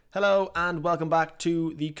Hello and welcome back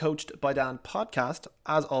to the Coached by Dan podcast.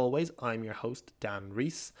 As always, I'm your host, Dan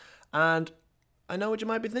Reese. And I know what you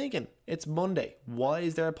might be thinking. It's Monday. Why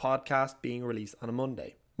is there a podcast being released on a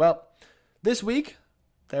Monday? Well, this week,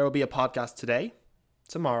 there will be a podcast today,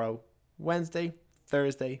 tomorrow, Wednesday,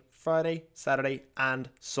 Thursday, Friday, Saturday, and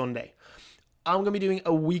Sunday. I'm going to be doing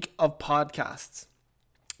a week of podcasts.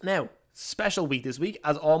 Now, special week this week,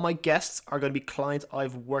 as all my guests are going to be clients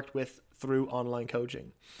I've worked with through online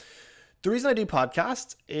coaching. The reason I do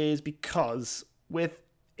podcasts is because with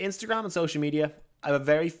Instagram and social media, I have a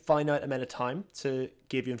very finite amount of time to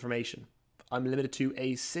give you information. I'm limited to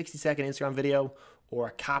a 60-second Instagram video or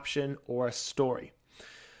a caption or a story.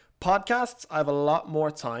 Podcasts, I have a lot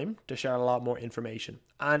more time to share a lot more information,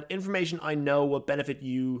 and information I know will benefit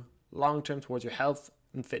you long-term towards your health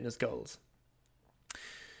and fitness goals.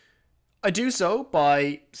 I do so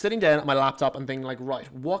by sitting down at my laptop and thinking like, right,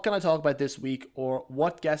 what can I talk about this week, or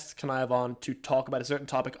what guests can I have on to talk about a certain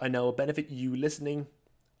topic I know will benefit you listening,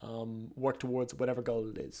 work towards whatever goal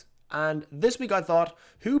it is. And this week I thought,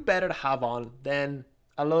 who better to have on than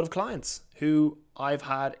a load of clients who I've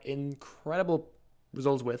had incredible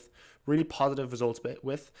results with, really positive results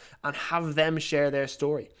with, and have them share their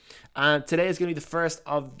story. And today is going to be the first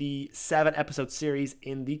of the 7-episode series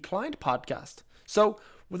in the Client podcast. So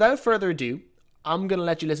without further ado, I'm going to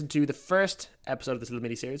let you listen to the first episode of this little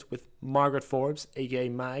mini-series with Margaret Forbes, aka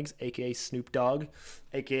Mags, aka Snoop Dogg,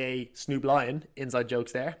 aka Snoop Lion, inside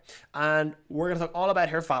jokes there. And we're going to talk all about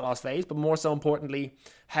her fat loss phase, but more so importantly,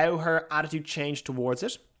 how her attitude changed towards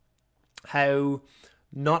it, how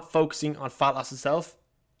not focusing on fat loss itself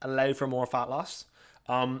allowed for more fat loss,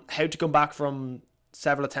 how to come back from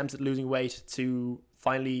several attempts at losing weight to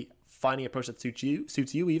finally finding a approach that suits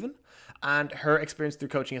you even, and her experience through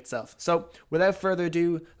coaching itself. So without further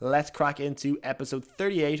ado, let's crack into episode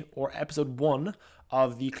 38 or episode 1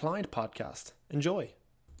 of the Client podcast. Enjoy.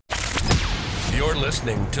 You're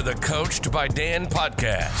listening to the Coached by Dan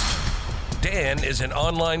podcast. Dan is an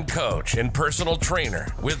online coach and personal trainer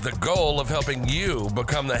with the goal of helping you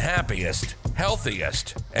become the happiest,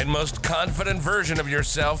 healthiest, and most confident version of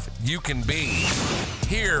yourself you can be.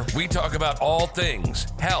 Here, we talk about all things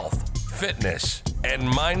health, fitness, and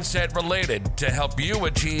mindset related to help you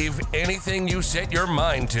achieve anything you set your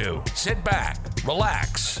mind to. Sit back,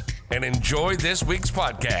 relax, and enjoy this week's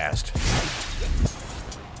podcast.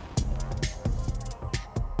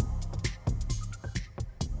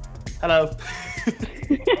 Hello.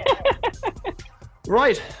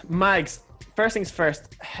 Right, Mags, first things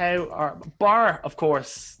first, bar, of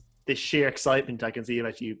course, the sheer excitement I can see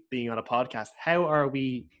about you being on a podcast, how are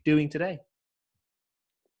we doing today?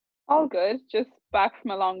 All good. Just back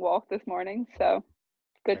from a long walk this morning, so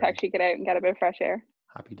good to actually get out and get a bit of fresh air.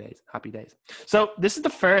 Happy days. So this is the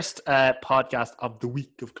first podcast of the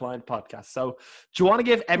week of Client Podcast. So do you want to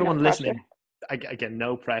give everyone listening, again,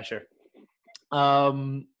 no pressure.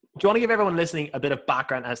 Do you want to give everyone listening a bit of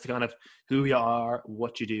background as to kind of who you are,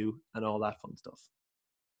 what you do, and all that fun stuff?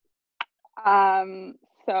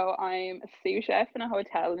 So I'm a sous chef in a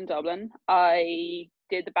hotel in Dublin. I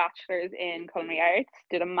did the bachelor's in culinary arts,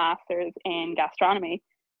 did a master's in gastronomy,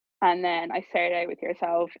 and then I started out with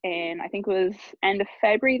yourself in, I think it was end of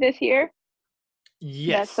February this year.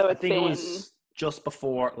 Yes, so I think it was just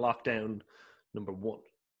before lockdown number 1.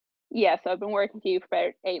 Yeah, so I've been working with you for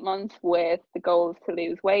about 8 months with the goals to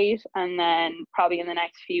lose weight, and then probably in the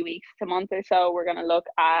next few weeks to month or so, we're going to look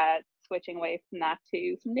at switching away from that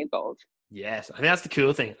to some new goals. Yes, I think that's the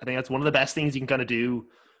cool thing. I think that's one of the best things you can kind of do.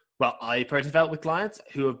 Well, I personally felt with clients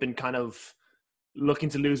who have been kind of looking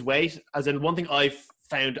to lose weight. As in, one thing I've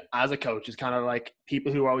found as a coach is kind of like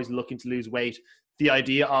people who are always looking to lose weight, the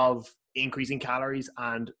idea of increasing calories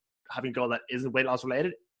and having a goal that isn't weight loss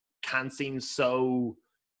related can seem so,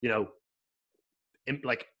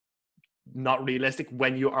 like not realistic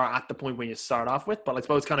when you are at the point when you start off with. But I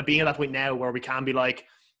suppose kind of being at that point now where we can be like,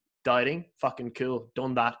 dieting, fucking cool,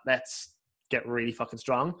 done that, let's get really fucking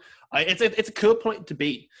strong. It's a cool point to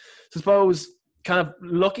be. So I suppose kind of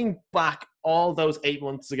looking back all those 8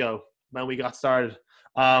 months ago when we got started,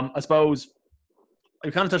 I suppose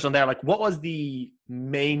you kind of touched on there, like what was the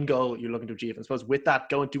main goal you're looking to achieve? I suppose with that,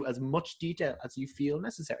 go into as much detail as you feel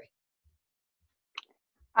necessary.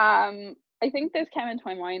 I think this came into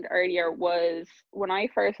my mind earlier was when I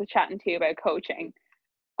first was chatting to you about coaching,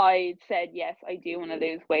 I said, yes, I do want to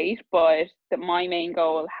lose weight, but that my main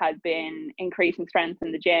goal had been increasing strength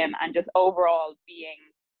in the gym and just overall being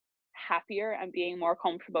happier and being more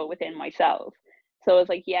comfortable within myself. So it's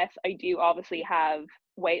like, yes, I do obviously have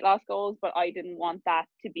weight loss goals, but I didn't want that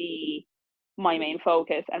to be my main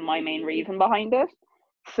focus and my main reason behind it.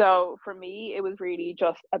 So for me, it was really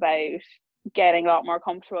just about getting a lot more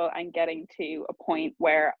comfortable and getting to a point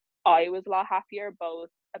where I was a lot happier, both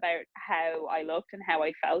about how I looked and how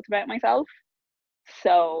I felt about myself.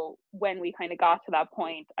 So when we kind of got to that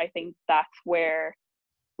point, I think that's where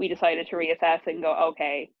we decided to reassess and go,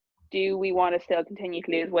 okay, do we want to still continue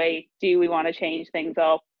to lose weight? Do we want to change things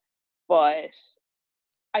up? But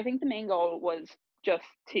I think the main goal was just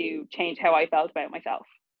to change how I felt about myself.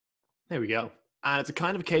 There we go. And it's a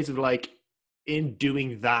kind of a case of like, in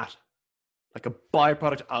doing that, like a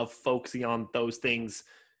byproduct of focusing on those things,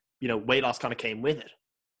 you know, weight loss kind of came with it.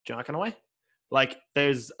 Do you know that kind of way? Like,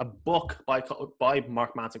 there's a book by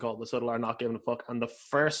Mark Manson called The Subtle Art of Not Giving a Fuck. And the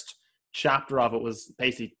first chapter of it was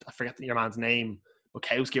basically, I forget your man's name,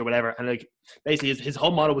 Bukowski or whatever. And like, basically his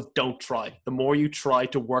whole motto was don't try. The more you try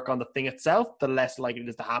to work on the thing itself, the less likely it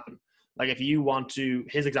is to happen. Like, if you want to,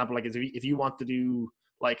 his example, like, is if you want to do,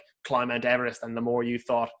 like, climb Mount Everest, and the more you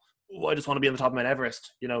thought, oh, I just want to be on the top of Mount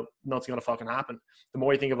Everest, you know, nothing's going to fucking happen. The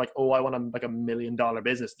more you think of like, oh, I want like $1 million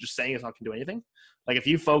business, just saying it's not going to do anything. Like, if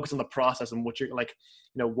you focus on the process and what you're like,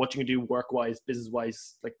 you know, what you can do work-wise,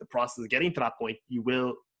 business-wise, like the process of getting to that point, you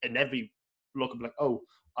will inevitably look and be like, oh,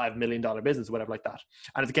 I have $1 million business or whatever like that.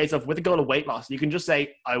 And it's a case of, with the goal of weight loss, you can just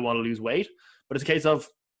say, I want to lose weight, but it's a case of,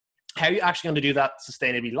 how are you actually going to do that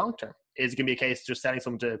sustainably long-term? Is it going to be a case of just telling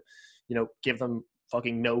someone to, you know, give them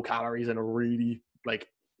fucking no calories and a really like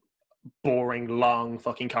boring, long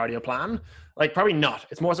fucking cardio plan? Like, probably not.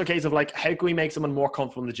 It's more so a case of like, how can we make someone more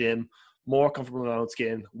comfortable in the gym, more comfortable in their own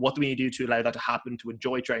skin? What do we need to do to allow that to happen, to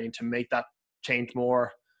enjoy training, to make that change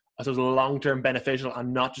more, I suppose, long-term beneficial,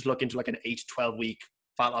 and not just look into like an 8 to 12 week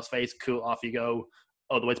fat loss phase, cool, off you go,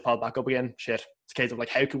 oh, the weight's piled back up again, shit. It's a case of like,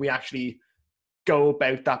 how can we actually go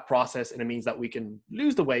about that process in a means that we can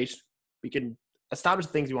lose the weight, we can establish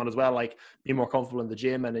the things we want as well, like be more comfortable in the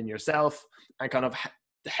gym and in yourself, and kind of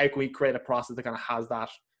how can we create a process that kind of has that,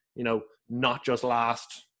 you know, not just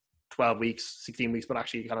last 12 weeks, 16 weeks, but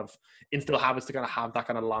actually kind of instill habits to kind of have that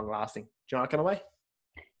kind of long lasting. Do you know that kind of way?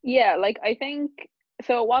 Yeah, like I think,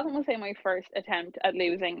 so it wasn't, let's say, my first attempt at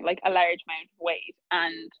losing like a large amount of weight,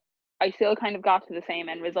 and I still kind of got to the same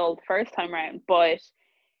end result first time around, but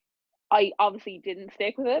I obviously didn't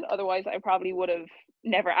stick with it. Otherwise, I probably would have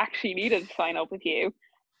never actually needed to sign up with you.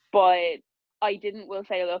 But I didn't, will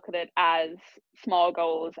say, look at it as small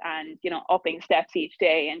goals and, you know, upping steps each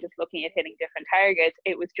day and just looking at hitting different targets.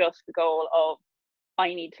 It was just the goal of,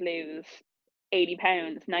 I need to lose 80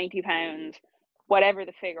 pounds, 90 pounds, whatever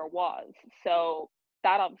the figure was. So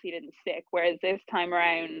that obviously didn't stick. Whereas this time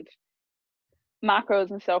around,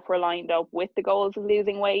 macros and stuff were lined up with the goals of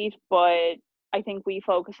losing weight, but I think we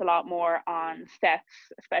focus a lot more on steps,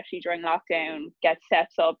 especially during lockdown, get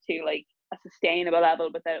steps up to like a sustainable level,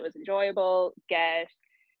 but that it was enjoyable,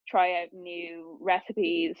 try out new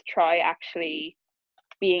recipes, try actually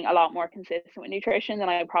being a lot more consistent with nutrition than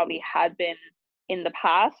I probably had been in the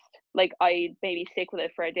past. Like, I'd maybe stick with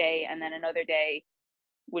it for a day and then another day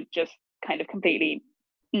would just kind of completely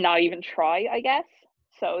not even try, I guess.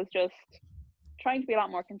 So it's just trying to be a lot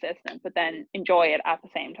more consistent, but then enjoy it at the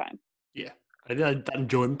same time. Yeah. I think that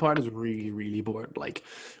enjoyment part is really, really important. Like,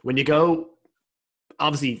 when you go,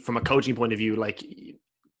 obviously from a coaching point of view, like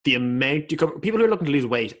the amount you cover, people who are looking to lose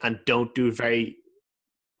weight and don't do it very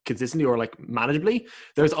consistently or like manageably,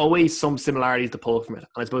 there's always some similarities to pull from it.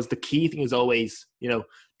 And I suppose the key thing is always, you know,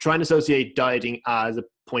 trying to associate dieting as a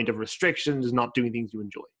point of restriction is not doing things you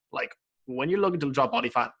enjoy. Like, when you're looking to drop body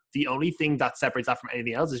fat, the only thing that separates that from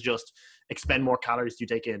anything else is just expend more calories you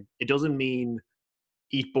take in. It doesn't mean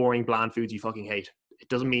eat boring, bland foods you fucking hate. It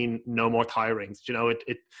doesn't mean no more thigh rings. You know,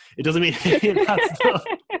 it doesn't mean any of that stuff.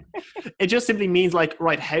 It just simply means like,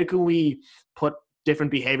 right, how can we put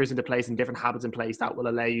different behaviors into place and different habits in place that will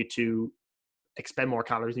allow you to expend more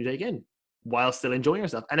calories you take in while still enjoying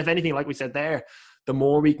yourself? And if anything, like we said there, the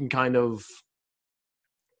more we can kind of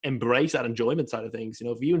embrace that enjoyment side of things, you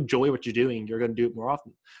know, if you enjoy what you're doing, you're going to do it more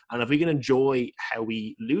often. And if we can enjoy how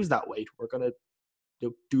we lose that weight, we're going to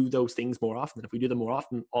do those things more often. If we do them more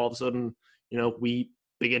often, all of a sudden, you know, we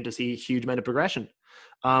begin to see a huge amount of progression.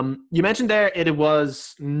 You mentioned there it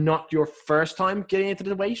was not your first time getting into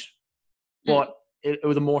the weight, but it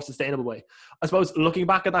was a more sustainable way. I suppose looking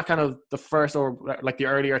back at that kind of the first or like the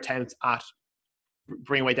earlier attempts at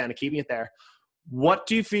bringing weight down and keeping it there, what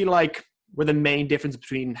do you feel like were the main difference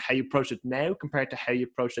between how you approach it now compared to how you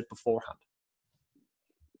approached it beforehand?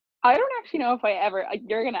 I don't actually know if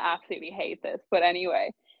you're going to absolutely hate this, but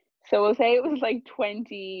anyway. So we'll say it was like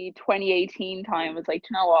 2018 time. I was like,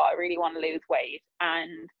 you know what, I really want to lose weight.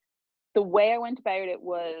 And the way I went about it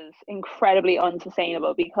was incredibly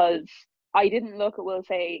unsustainable because I didn't look at, we'll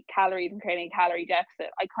say, calories and creating a calorie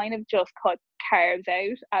deficit. I kind of just cut carbs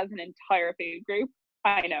out as an entire food group.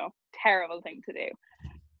 I know, terrible thing to do.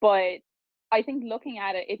 But I think looking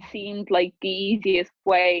at it, it seemed like the easiest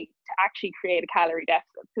way to actually create a calorie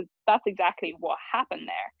deficit, because that's exactly what happened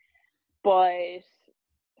there. But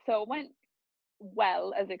so it went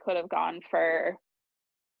well as it could have gone for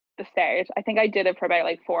the start. I think I did it for about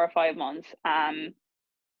like 4 or 5 months.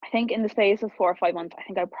 I think in the space of 4 or 5 months, I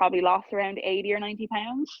think I probably lost around 80 or 90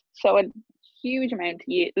 pounds. So a huge amount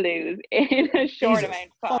to lose in a short amount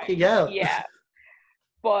of time. Fucking hell. Yeah.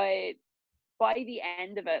 But by the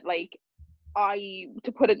end of it, like,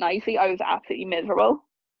 to put it nicely, I was absolutely miserable.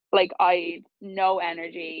 Like, I no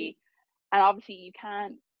energy. And obviously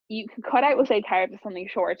you can cut out, we'll say, carbs or something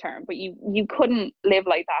short term, but you couldn't live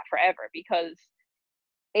like that forever, because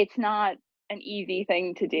it's not an easy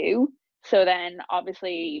thing to do. So then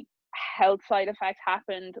obviously health side effects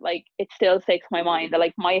happened. Like, it still sticks in my mind that,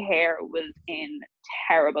 like, my hair was in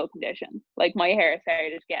terrible condition. Like, my hair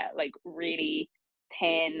started to get like really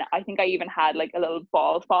thin. I think I even had like a little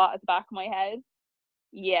bald spot at the back of my head.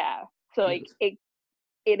 Yeah. So like it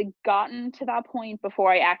had gotten to that point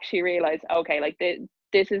before I actually realized, okay, like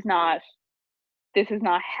this is not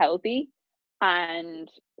healthy. And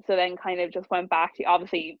so then kind of just went back to,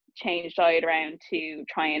 obviously, change diet around to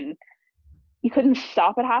try and, you couldn't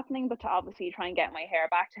stop it happening, but to obviously try and get my hair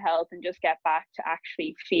back to health and just get back to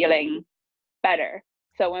actually feeling better.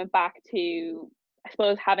 So I went back to, I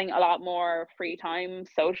suppose, having a lot more free time,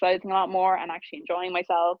 socializing a lot more, and actually enjoying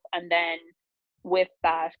myself. And then with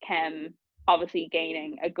that came obviously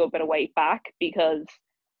gaining a good bit of weight back, because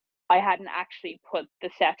I hadn't actually put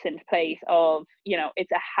the steps into place of,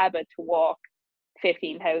 it's a habit to walk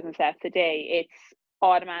 15,000 steps a day. It's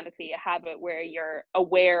automatically a habit where you're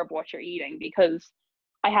aware of what you're eating, because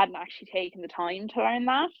I hadn't actually taken the time to learn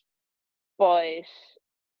that. But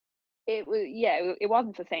it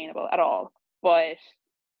wasn't sustainable at all. But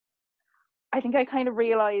I think I kind of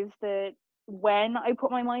realized that when I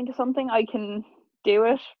put my mind to something, I can do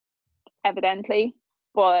it, evidently.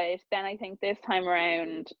 But then I think this time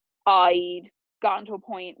around, I'd gotten to a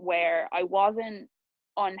point where I wasn't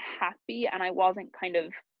unhappy and I wasn't kind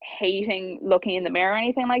of hating looking in the mirror or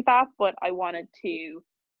anything like that, but I wanted to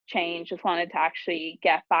change, just wanted to actually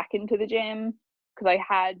get back into the gym, because I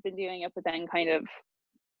had been doing it, but then kind of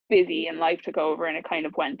busy and life took over and it kind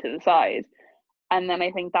of went to the side. And then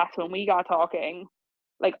I think that's when we got talking.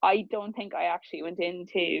 Like, I don't think I actually went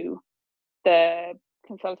into the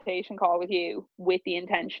consultation call with you with the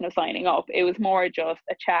intention of signing up. It was more just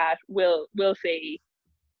a chat. We'll see.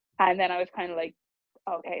 And then I was kind of like,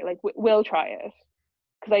 okay, like, we'll try it.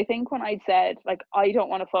 Because I think when I said, like, I don't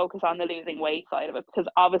want to focus on the losing weight side of it,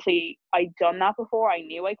 because obviously I'd done that before, I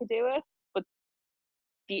knew I could do it, but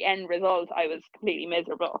the end result, I was completely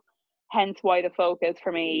miserable. Hence why the focus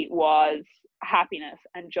for me was happiness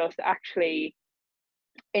and just actually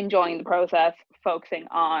enjoying the process, focusing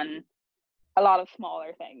on a lot of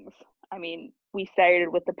smaller things. I mean, we started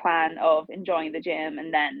with the plan of enjoying the gym,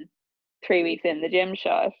 and then 3 weeks in, the gym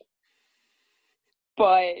shut.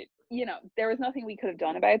 But, there was nothing we could have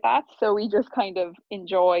done about that. So we just kind of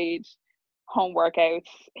enjoyed home workouts,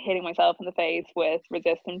 hitting myself in the face with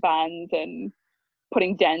resistant bands and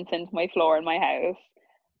putting dents into my floor in my house.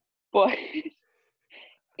 But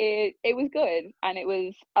it was good, and it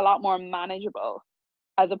was a lot more manageable,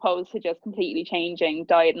 as opposed to just completely changing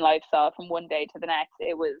diet and lifestyle from one day to the next.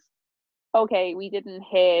 It was, okay, we didn't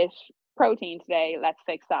hit protein today, let's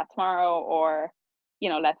fix that tomorrow, or,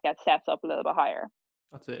 let's get steps up a little bit higher.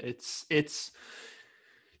 That's it. It's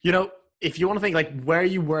if you want to think, like, where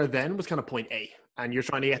you were then was kind of point A, and you're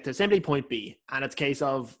trying to get to simply point B, and it's a case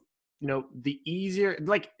of, the easier,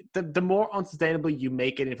 like, the more unsustainable you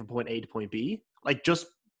make it in from point A to point B, like, just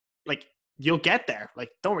like, you'll get there. Like,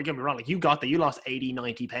 don't get me wrong, like, you got there, you lost 80,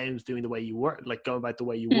 90 pounds doing the way you were, like, going about the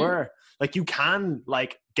way you were. Like, you can,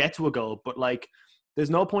 like, get to a goal, but, like, there's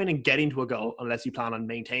no point in getting to a goal unless you plan on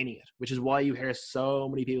maintaining it, which is why you hear so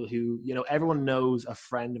many people who, everyone knows a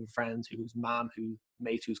friend of a friend whose mom, whose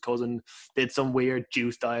mate, whose cousin did some weird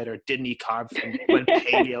juice diet or didn't eat carbs and went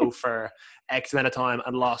paleo for X amount of time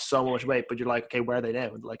and lost so much weight. But you're like, okay, where are they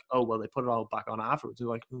now? And like, oh, well, they put it all back on afterwards. You're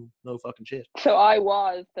like, no fucking shit. So I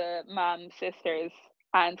was the mom, sister's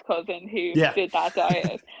aunt's cousin who did that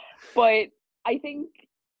diet. But I think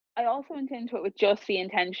I also went into it with just the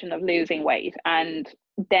intention of losing weight. And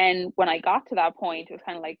then when I got to that point, it was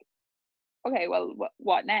kind of like, okay, well,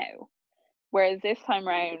 what now? Whereas this time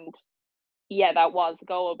around, that was the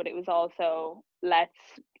goal, but it was also, let's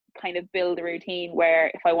kind of build a routine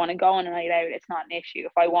where if I want to go on a night out, it's not an issue.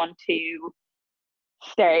 If I want to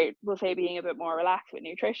start, we'll say, being a bit more relaxed with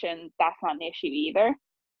nutrition, that's not an issue either.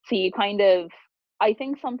 So you kind of, I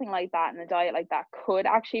think something like that and a diet like that could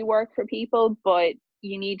actually work for people, but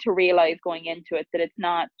you need to realize going into it that it's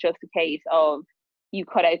not just a case of you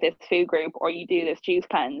cut out this food group or you do this juice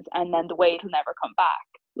cleanse and then the weight will never come back.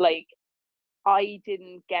 Like, I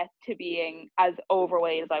didn't get to being as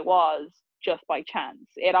overweight as I was just by chance.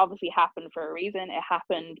 It obviously happened for a reason. It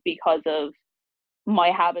happened because of my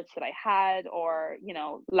habits that I had, or, you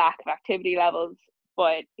know, lack of activity levels.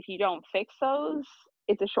 But if you don't fix those,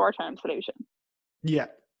 it's a short-term solution. Yeah.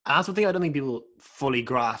 And that's one thing I don't think people fully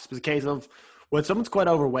grasp. It's a case of when someone's quite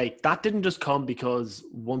overweight, that didn't just come because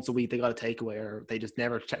once a week they got a takeaway or they just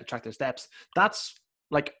never track their steps. That's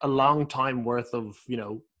like a long time worth of, you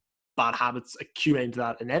know, bad habits accumulating to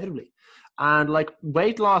that inevitably. And like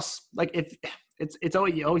weight loss, like if it's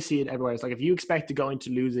always, you always see it everywhere. It's like if you expect to go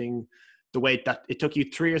into losing the weight that it took you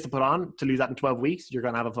 3 years to put on, to lose that in 12 weeks, you're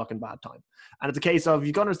going to have a fucking bad time. And it's a case of,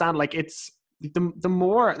 you got to understand, like, it's the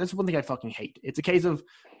more, that's one thing I fucking hate. It's a case of,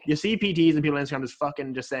 you see PTs and people on Instagram just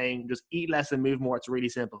fucking just saying, just eat less and move more. It's really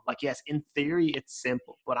simple. Like, yes, in theory, it's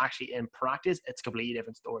simple, but actually in practice, it's a completely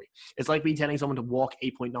different story. It's like me telling someone to walk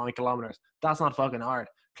 8.9 kilometers. That's not fucking hard.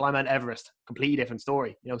 Climb Mount Everest, completely different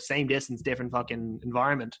story. You know, same distance, different fucking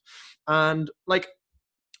environment. And like,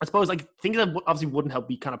 I suppose like things that obviously wouldn't help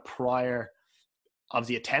be kind of prior,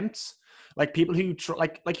 obviously, attempts. Like people who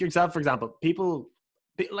like yourself, for example, people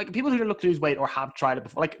who look to lose weight or have tried it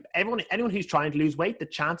before. Like anyone who's trying to lose weight, the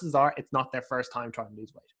chances are it's not their first time trying to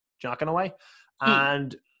lose weight. Do you know, kind of way?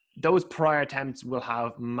 And those prior attempts will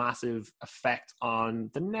have massive effect on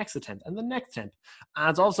the next attempt and the next attempt. And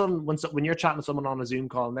it's also when you're chatting to someone on a Zoom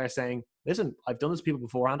call and they're saying, "Listen, I've done this to people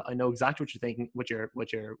beforehand. I know exactly what you're thinking, what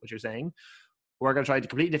you're saying. We're going to try a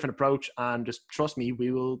completely different approach, and just trust me,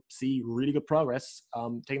 we will see really good progress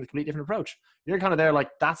taking a completely different approach." You're kind of there like,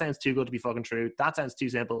 that sounds too good to be fucking true. That sounds too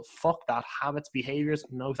simple. Fuck that. Habits, behaviors,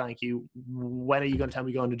 no thank you. When are you going to tell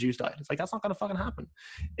me to go on a juice diet? It's like, that's not going to fucking happen.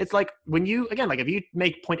 It's like when you, again, like if you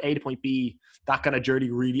make point A to point B, that kind of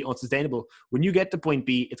journey really unsustainable. When you get to point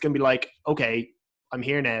B, it's going to be like, okay, I'm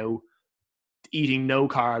here now, eating no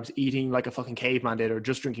carbs, eating like a fucking caveman did, or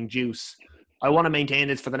just drinking juice. I want to maintain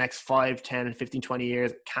this for the next 5, 10, 15, 20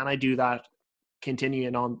 years. Can I do that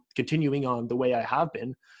continuing on the way I have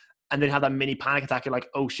been? And then have that mini panic attack. You're like,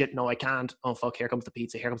 oh shit, no, I can't. Oh fuck, here comes the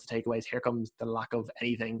pizza. Here comes the takeaways. Here comes the lack of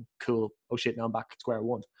anything cool. Oh shit, now I'm back at square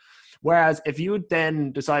one. Whereas if you would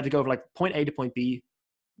then decide to go from like point A to point B,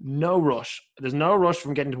 no rush. There's no rush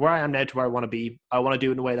from getting to where I am now to where I want to be. I want to do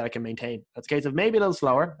it in a way that I can maintain. That's a case of maybe a little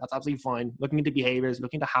slower. That's absolutely fine. Looking into behaviors,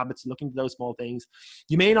 looking into habits, looking into those small things.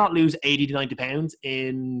 You may not lose 80 to 90 pounds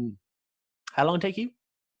in, how long it take you?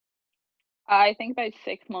 I think about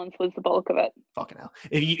 6 months was the bulk of it. Fucking hell.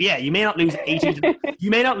 You may not lose 80. You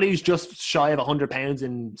may not lose just shy of 100 pounds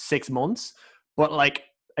in 6 months, but like,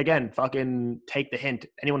 again, fucking take the hint.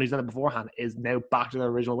 Anyone who's done it beforehand is now back to their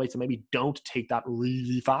original weight. So maybe don't take that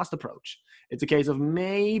really fast approach. It's a case of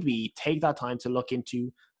maybe take that time to look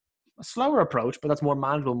into a slower approach, but that's more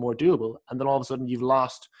manageable, more doable. And then all of a sudden you've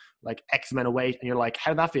lost like X amount of weight and you're like,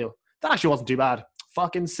 how did that feel? That actually wasn't too bad.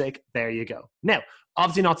 Fucking sick. There you go. Now,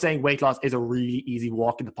 obviously not saying weight loss is a really easy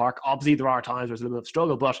walk in the park. Obviously there are times where it's a little bit of a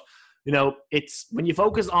struggle, but you know, it's when you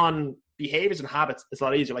focus on behaviors and habits, it's a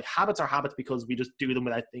lot easier. Like habits are habits because we just do them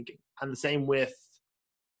without thinking. And the same with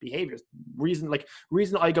behaviors. Reason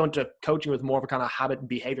I go into coaching with more of a kind of habit and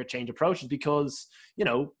behavior change approach is because, you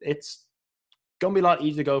know, it's going to be a lot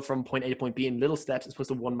easier to go from point A to point B in little steps as opposed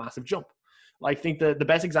to one massive jump. Like, I think the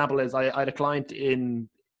best example is I had a client in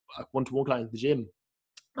a one-to-one client at the gym,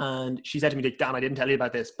 and she said to me, Dan, I didn't tell you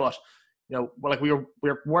about this, but you know, well, like we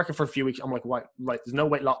were working for a few weeks. I'm like, right, there's no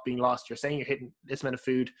weight being lost. You're saying you're hitting this amount of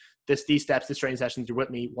food, these steps, this training sessions, you're with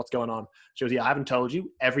me. What's going on? She goes, yeah, I haven't told you.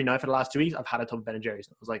 Every night for the last 2 weeks, I've had a tub of Ben and Jerry's.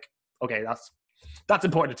 I was like, okay, that's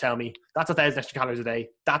important to tell me. That's 1,000 extra calories a day.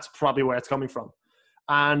 That's probably where it's coming from.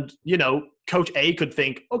 And, you know, Coach A could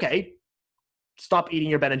think, okay, stop eating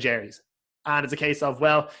your Ben and Jerry's. And it's a case of,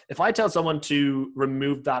 well, if I tell someone to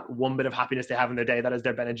remove that one bit of happiness they have in their day, that is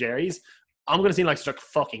their Ben and Jerry's, I'm going to seem like such a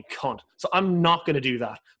fucking cunt. So I'm not going to do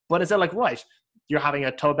that. But instead, like, right, you're having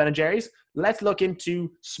a tub of Ben and Jerry's. Let's look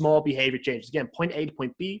into small behavior changes. Again, point A to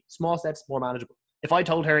point B, small steps, more manageable. If I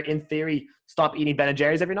told her, in theory, stop eating Ben and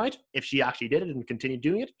Jerry's every night, if she actually did it and continued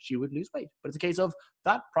doing it, she would lose weight. But it's a case of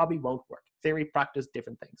that probably won't work. Theory, practice,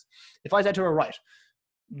 different things. If I said to her, right,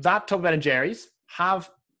 that tub of Ben and Jerry's, have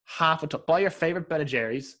half a tub. Buy your favorite Ben and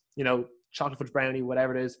Jerry's, you know, chocolate fudge brownie,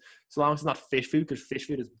 whatever it is, so long as it's not fish food, because fish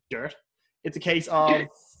food is dirt. It's a case of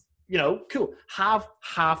cool. Have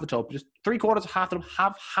half the tub, just 3/4, half the tub,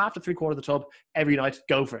 have half to 3/4 of the tub every night.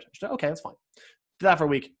 Go for it. She's like, okay, that's fine. Did that for a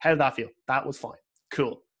week. How did that feel? That was fine.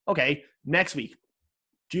 Cool. Okay, next week.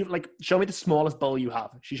 Do you show me the smallest bowl you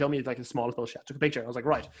have? She showed me the smallest bowl she had. Took a picture. I was like,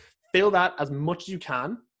 right, fill that as much as you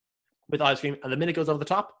can with ice cream, and the minute it goes over the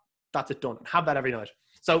top, that's it, done. And have that every night.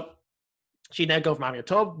 So she'd now go from having a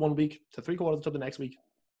tub one week to 3/4 of the tub the next week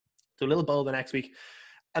to a little bowl the next week.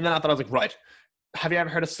 And then I thought, I was like, right, have you ever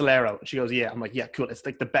heard of Solero? And she goes, yeah. I'm like, yeah, cool. It's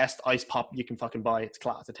like the best ice pop you can fucking buy. It's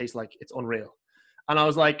class. It tastes like it's unreal. And I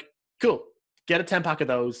was like, cool. Get a 10-pack of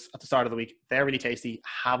those at the start of the week. They're really tasty.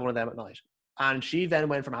 Have one of them at night. And she then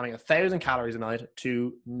went from having 1,000 calories a night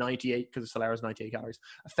to 98, because Solero is 98 calories,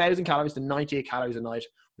 1,000 calories to 98 calories a night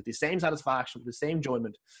with the same satisfaction, with the same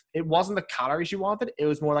enjoyment. It wasn't the calories she wanted. It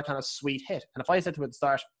was more that kind of sweet hit. And if I said to her at the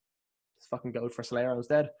start, let's fucking go for Solero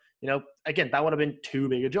instead, again, that would have been too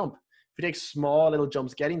big a jump. If you take small little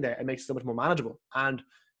jumps getting there, it makes it so much more manageable. And,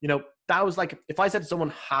 that was like, if I said to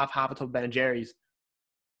someone, half a tub of Ben & Jerry's,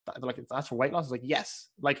 that's for weight loss. It's like, yes.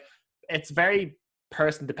 It's very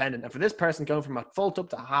person dependent. And for this person, going from a full tub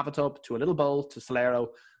to a half a tub to a little bowl to Solero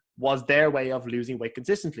was their way of losing weight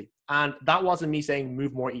consistently. And that wasn't me saying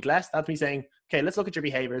move more, eat less. That's me saying, okay, let's look at your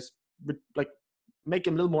behaviors, make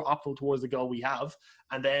them a little more optimal towards the goal we have.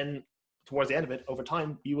 And then towards the end of it, over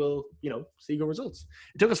time, you will, see good results.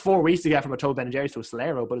 It took us 4 weeks to get from a tub of Ben & Jerry's to a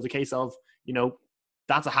Solero, but it's a case of,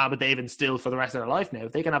 that's a habit they've instilled for the rest of their life now.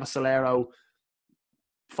 If they can have a Solero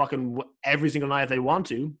fucking every single night if they want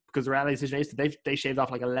to, because the reality is they shaved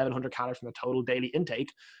off 1,100 calories from the total daily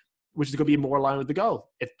intake, which is going to be more aligned with the goal.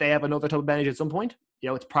 If they have another tub of Ben & Jerry's at some point,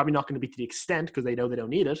 it's probably not going to be to the extent, because they know they don't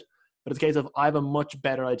need it. But it's a case of, I have a much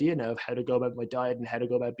better idea now of how to go about my diet and how to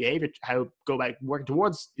go about behavior, how to go about working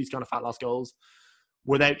towards these kind of fat loss goals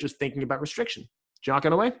without just thinking about restriction. Do you know what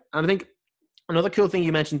kind of way? And I think another cool thing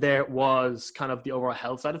you mentioned there was kind of the overall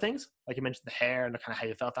health side of things. Like you mentioned the hair and kind of how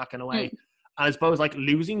you felt that kind of way. And I suppose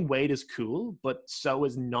losing weight is cool, but so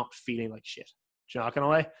is not feeling like shit. Do you know what kind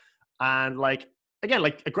of way? And again,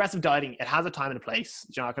 aggressive dieting, it has a time and a place.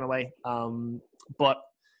 Do you know what kind of way? But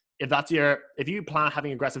if you plan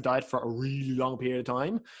having aggressive diet for a really long period of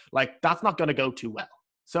time, that's not going to go too well.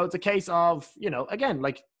 So it's a case of, again,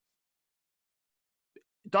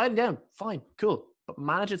 dieting down, fine, cool. But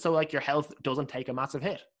manage it so your health doesn't take a massive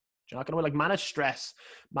hit. You're not going to manage stress,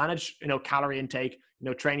 manage, calorie intake,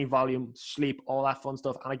 training volume, sleep, all that fun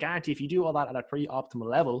stuff. And I guarantee if you do all that at a pretty optimal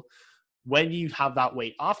level, when you have that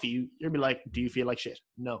weight off you, you'll be like, do you feel like shit?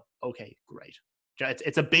 No. Okay, great.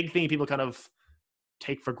 It's a big thing people kind of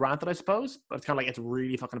take for granted, I suppose, but it's kind of it's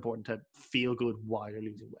really fucking important to feel good while you're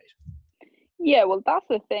losing weight. Yeah, well, that's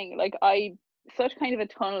the thing. Such kind of a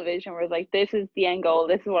tunnel vision where it's this is the end goal,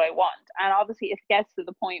 this is what I want. And obviously it gets to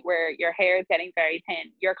the point where your hair is getting very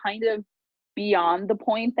thin. You're kind of beyond the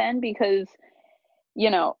point then, because,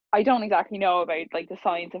 I don't exactly know about the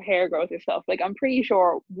science of hair growth or stuff. I'm pretty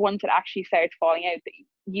sure once it actually starts falling out,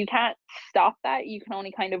 you can't stop that. You can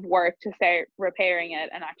only kind of work to start repairing it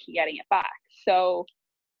and actually getting it back. So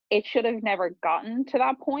it should have never gotten to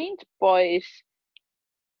that point, but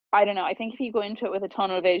I don't know. I think if you go into it with a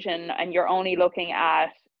tunnel vision and you're only looking at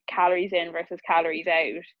calories in versus calories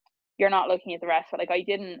out, you're not looking at the rest of it. I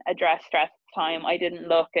didn't address stress at the time. I didn't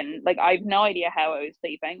look, and I've no idea how I was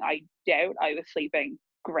sleeping. I doubt I was sleeping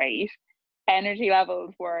great. Energy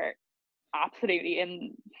levels were absolutely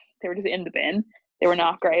they were just in the bin. They were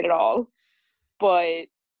not great at all. But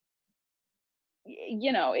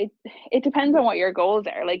it depends on what your goals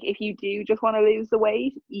are. If you do just want to lose the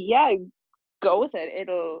weight, yeah, go with it.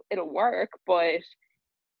 It'll work, but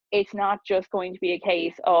it's not just going to be a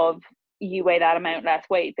case of you weigh that amount less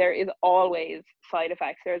weight. There is always side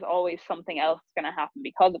effects. There's always something else going to happen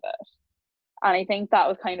because of it. And I think that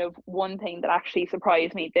was kind of one thing that actually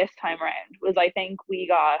surprised me this time around, was I think we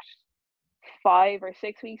got 5 or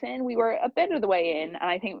 6 weeks in, we were a bit of the way in, and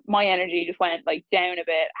I think my energy just went down a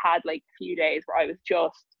bit, had a few days where I was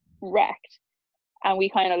just wrecked. And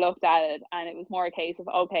we kind of looked at it, and it was more a case of,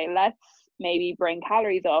 okay, let's maybe bring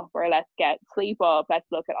calories up, or let's get sleep up, let's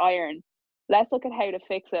look at iron, let's look at how to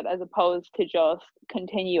fix it, as opposed to just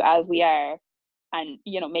continue as we are and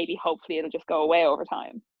maybe hopefully it'll just go away over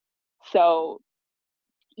time. So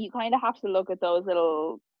you kind of have to look at those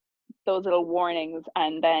little warnings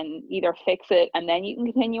and then either fix it and then you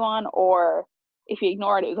can continue on, or if you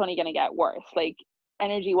ignore it, it was only going to get worse.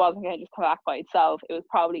 Energy wasn't going to just come back by itself. It was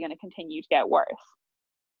probably going to continue to get worse.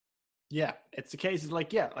 Yeah, it's the case.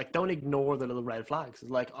 It's don't ignore the little red flags.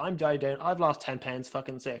 It's I'm died down. I've lost 10 pounds,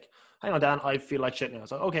 fucking sick. Hang on, Dan, I feel like shit now.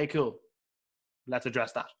 So, okay, cool. Let's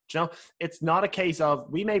address that. It's not a case of,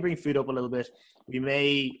 we may bring food up a little bit. We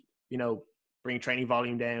may, bring training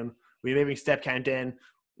volume down. We may bring step count in.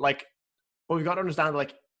 Like, but we've got to understand,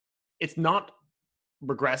 like, it's not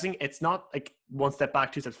regressing. It's not like one step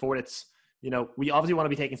back, 2 steps forward. It's, we obviously want to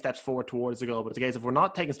be taking steps forward towards the goal, but it's a case of we're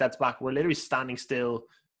not taking steps back. We're literally standing still,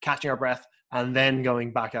 catching our breath, and then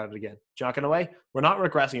going back at it again. Jocking away. We're not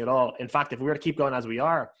regressing at all. In fact, if we were to keep going as we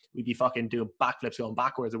are, we'd be fucking doing backflips going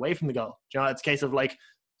backwards away from the goal. It's a case of like,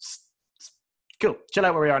 cool, chill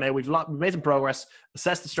out where we are now. We've made some progress,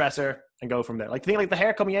 assess the stressor, and go from there. Like, think like the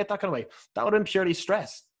hair coming out, that kind of way. That would have been purely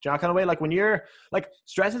stress. Kind of way. Like, when you're like,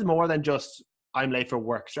 stress is more than just I'm late for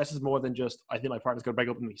work. Stress is more than just I think my partner's going to break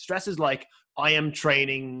up with me. Stress is like I am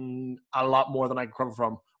training a lot more than I can recover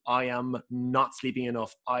from. I am not sleeping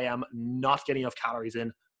enough. I am not getting enough calories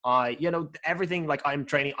in. Everything, like I'm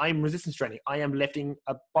training. I'm resistance training. I am lifting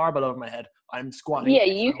a barbell over my head. I'm squatting. Yeah,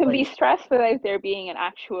 you can be stressed without there being an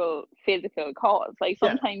actual physical cause. Like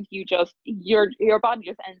sometimes you just, your body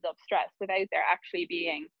just ends up stressed without there actually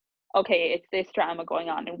being, okay, it's this drama going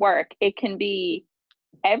on in work. It can be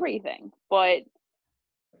everything. But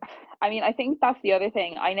I mean, I think that's the other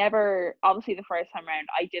thing. Obviously the first time around,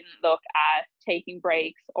 I didn't look at taking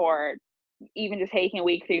breaks or even just taking a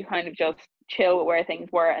week to kind of just chill with where things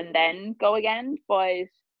were and then go again. But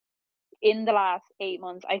in the last 8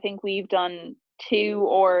 months, I think we've done 2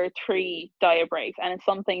 or 3 diet breaks. And it's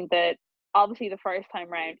something that obviously the first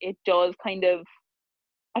time around, it does kind of,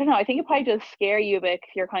 I don't know, I think it probably does scare you a bit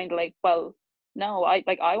because you're kind of like, well, no, I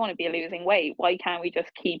want to be losing weight. Why can't we just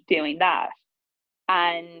keep doing that?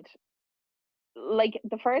 And like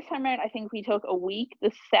the first time around, I think we took a week.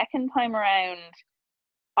 The second time around,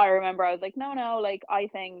 I remember I was like, no, like I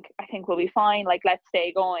think we'll be fine. Like, let's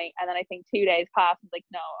stay going. And then I think 2 days passed. I was like,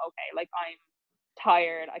 no, okay, like I'm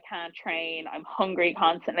tired. I can't train. I'm hungry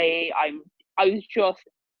constantly. I was just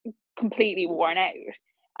completely worn out.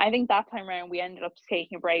 I think that time around we ended up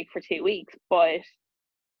taking a break for 2 weeks, but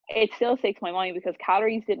it still sticks in my mind because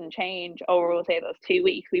calories didn't change over, we'll say, those 2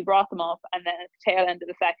 weeks. We brought them up, and then at the tail end of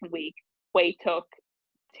the second week, weight took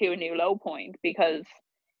to a new low point because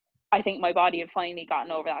I think my body had finally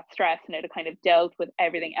gotten over that stress and it had kind of dealt with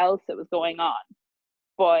everything else that was going on.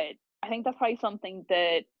 But I think that's probably something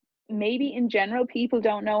that maybe in general people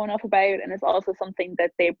don't know enough about, and it's also something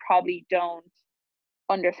that they probably don't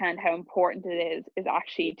understand how important it is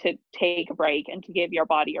actually to take a break and to give your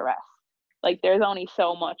body a rest. Like, there's only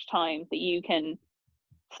so much time that you can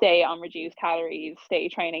stay on reduced calories, stay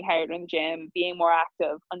training harder in the gym, being more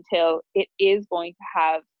active until it's going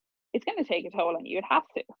to take a toll on you. It has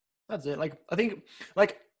to. That's it. Like, I think,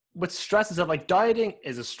 like, with stress and stuff, like dieting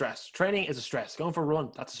is a stress, training is a stress, going for a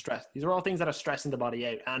run, that's a stress. These are all things that are stressing the body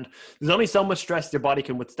out. And there's only so much stress your body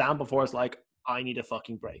can withstand before it's like, I need a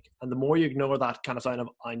fucking break. And the more you ignore that kind of sign of,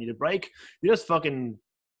 I need a break, you're just fucking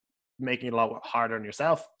making it a lot harder on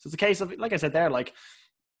yourself. So it's a case of, like I said there, like,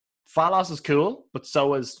 fat loss is cool, but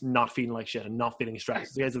so is not feeling like shit and not feeling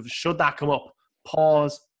stressed. It's a case of, should that come up,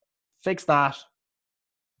 pause, fix that,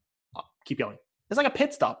 keep going. It's like a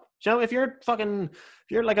pit stop. If you're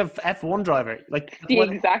like a F1 driver, like the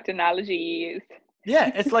exact analogy you used.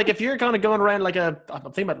 Yeah, it's like if you're kind of going around like I'm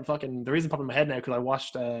thinking about the reason popping in my head now because I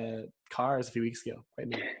watched Cars a few weeks ago.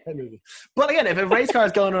 Great movie. But again, if a race car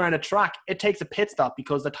is going around a track, it takes a pit stop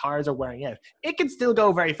because the tires are wearing out. It can still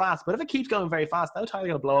go very fast, but if it keeps going very fast, that tires are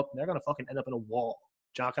going to blow up and they're going to fucking end up in a wall.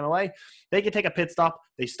 Jocking away. They can take a pit stop.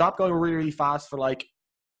 They stop going really, really fast for like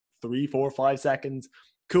 3, 4, 5 seconds.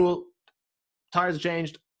 Cool. Tires are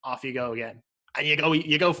changed. Off you go again. And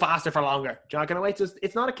you go faster for longer. Jocking away.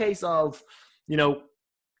 It's not a case of,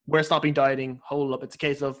 we're stopping dieting, hold up. It's a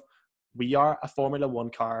case of, we are a Formula 1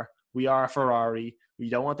 car. We are a Ferrari. We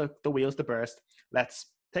don't want the wheels to burst. Let's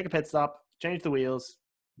take a pit stop, change the wheels,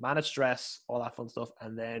 manage stress, all that fun stuff,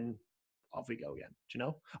 and then off we go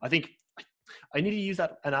again. I think I need to use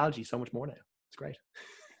that analogy so much more now. It's great.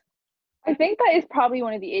 I think that is probably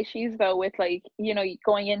one of the issues, though, with like,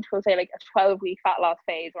 going into, say, like a 12-week fat loss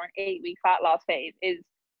phase or an 8-week fat loss phase is,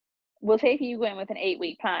 we'll say if you go in with an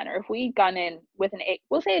 8-week plan, or if we'd gone in with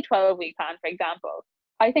we'll say a 12-week plan, for example,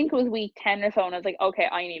 I think it was week 10 or so, and I was like, okay,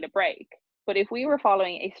 I need a break. But if we were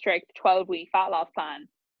following a strict 12-week fat loss plan,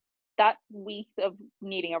 that week of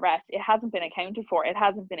needing a rest, it hasn't been accounted for. It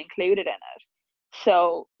hasn't been included in it.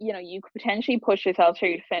 So, you could potentially push yourself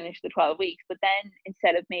through to finish the 12 weeks, but then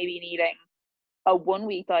instead of maybe needing a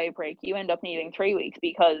 1-week diet break, you end up needing 3 weeks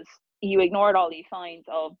because you ignored all these signs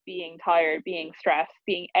of being tired, being stressed,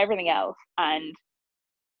 being everything else. And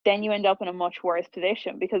then you end up in a much worse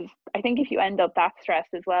position because I think if you end up that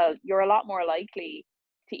stressed as well, you're a lot more likely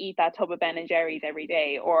to eat that tub of Ben & Jerry's every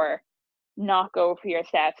day or not go for your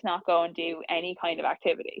steps, not go and do any kind of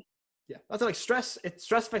activity. Yeah, that's like stress.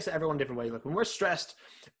 Stress affects everyone in different ways. Like when we're stressed,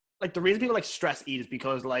 like the reason people like stress eat is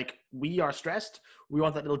because like we are stressed. We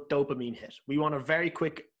want that little dopamine hit. We want a very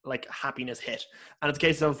quick like happiness hit. And it's a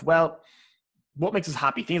case of, well, what makes us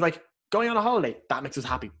happy? Things like going on a holiday, that makes us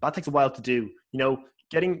happy. That takes a while to do. You know,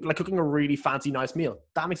 cooking a really fancy, nice meal,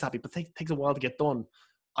 that makes us happy, but it takes a while to get done.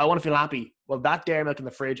 I want to feel happy. Well, that dairy milk in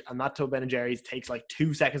the fridge and that tub of Ben & Jerry's takes like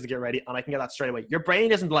 2 seconds to get ready, and I can get that straight away. Your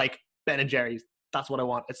brain isn't like Ben & Jerry's. That's what I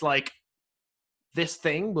want. It's like, this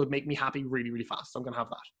thing will make me happy really, really fast. So I'm going to have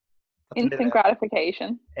that. That's instant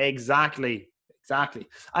gratification. Exactly.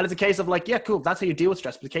 And it's a case of like, yeah, cool. That's how you deal with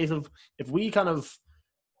stress. But it's a case of, if we kind of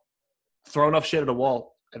throw enough shit at a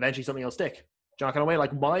wall, eventually something will stick. Do you know, kind of way,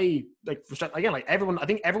 like my, like, for stress, again, like everyone, I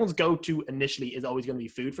think everyone's go-to initially is always going to be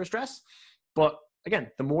food for stress. But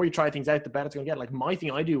again, the more you try things out, the better it's going to get. Like my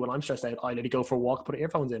thing I do when I'm stressed out, I let it go for a walk, put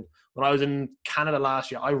earphones in. When I was in Canada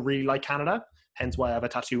last year, I really like Canada. Hence why I have a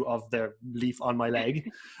tattoo of the leaf on my leg.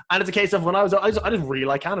 And it's a case of when I just really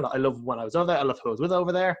like Canada. I love when I was over there. I love who I was with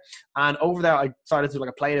over there. And over there, I started to do like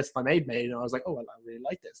a playlist my mate made. And I was like, oh, well, I really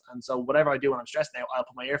like this. And so whatever I do when I'm stressed now, I'll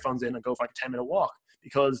put my earphones in and go for like a 10-minute walk,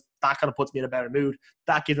 because that kind of puts me in a better mood.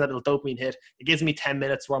 That gives me that little dopamine hit. It gives me 10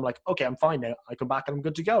 minutes where I'm like, okay, I'm fine now. I come back and I'm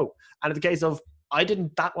good to go. And it's a case of,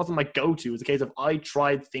 that wasn't my go-to. It's a case of I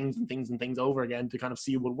tried things over again to kind of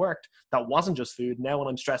see what worked. That wasn't just food. Now when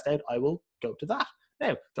I'm stressed out, I will go to that.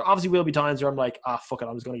 Now, there obviously will be times where I'm like, fuck it,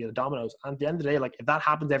 I'm just going to get a Domino's. And at the end of the day, like if that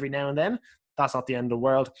happens every now and then, that's not the end of the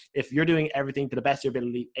world. If you're doing everything to the best of your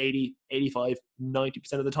ability, 80, 85,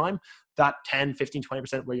 90% of the time, that 10, 15,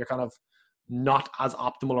 20% where you're kind of not as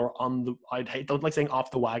optimal or don't like saying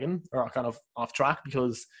off the wagon or kind of off track,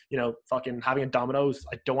 because, you know, fucking having a Domino's,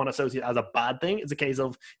 I don't want to associate it as a bad thing. It's a case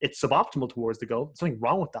of it's suboptimal towards the goal. There's nothing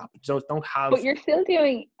wrong with that. But but you're still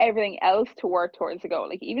doing everything else to work towards the goal.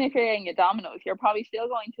 Like even if you're getting a Domino's, you're probably still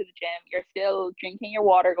going to the gym. You're still drinking your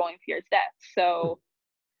water, going for your steps. So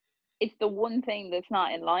it's the one thing that's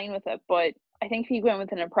not in line with it. But I think if you go in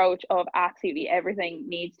with an approach of absolutely everything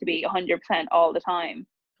needs to be 100% all the time,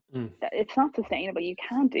 it's not sustainable. You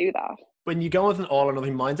can't do that. When you go with an all or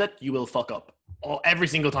nothing mindset, you will fuck up. Every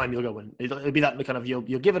single time you'll go in. It'll be that kind of, you'll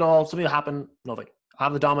give it all, something will happen, nothing. I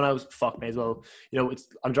have the Domino's, fuck, may as well. You know,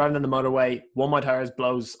 I'm driving down the motorway, one of my tires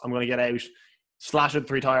blows, I'm going to get out, slash it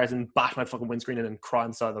 3 tires and bash my fucking windscreen in and cry on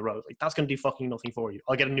the side of the road. Like, that's going to do fucking nothing for you.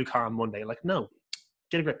 I'll get a new car on Monday. Like, no,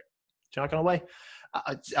 get a grip. Do you know, kind of way?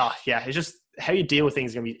 Yeah, it's just how you deal with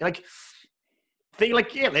things is going to be like,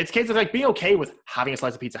 it's a case of like being okay with having a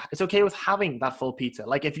slice of pizza. It's okay with having that full pizza.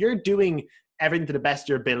 Like if you're doing everything to the best of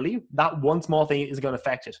your ability, that one small thing is going to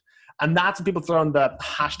affect it. And that's when people throw on the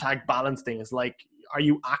hashtag balance thing. It's like, are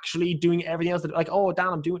you actually doing everything else? Like, oh, Dan,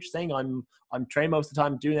 I'm doing what you're saying. I'm training most of the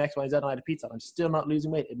time, doing X, Y, Z, and I had a pizza. I'm still not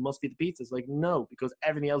losing weight. It must be the pizza. It's like, no, because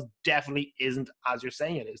everything else definitely isn't as you're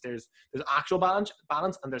saying it is. There's actual balance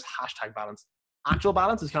and there's hashtag balance. Actual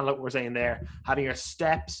balance is kind of like what we're saying there. Having your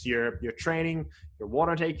steps, your training, your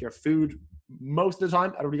water intake, your food, most of the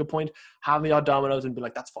time at a really good point, having the odd Domino's and be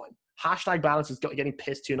like, that's fine. Hashtag balance is getting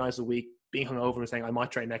pissed 2 nights a week, being hungover and saying, I might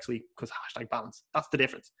train next week because hashtag balance. That's the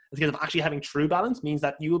difference. It's because of actually having true balance means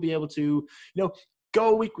that you will be able to, you know, go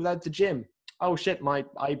a week without the gym. Oh shit,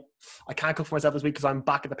 I can't cook for myself this week because I'm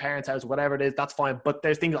back at the parents' house, whatever it is, that's fine. But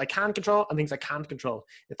there's things I can control and things I can't control.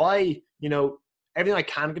 If I, you know, everything I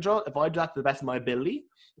can control, if I do that to the best of my ability,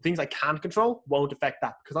 the things I can't control won't affect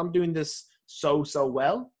that, because I'm doing this so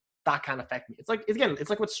well, that can affect me. It's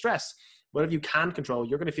like with stress. Whatever you can control,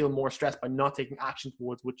 you're going to feel more stressed by not taking action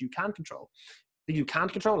towards what you can control. Things you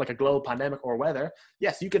can't control, like a global pandemic or weather,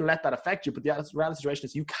 yes, you can let that affect you, but the reality situation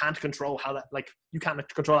is you can't control how that, like, you can't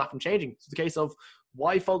control that from changing. So it's a case of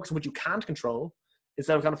why focus on what you can't control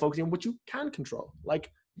instead of kind of focusing on what you can control. Like,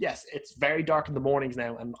 yes, it's very dark in the mornings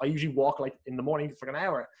now, and I usually walk like in the morning for an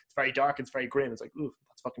hour. It's very dark, it's very grim. It's like, ooh,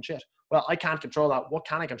 that's fucking shit. Well, I can't control that. What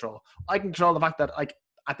can I control? I can control the fact that, like,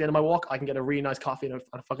 at the end of my walk, I can get a really nice coffee and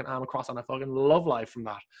a fucking almond croissant. I fucking love life from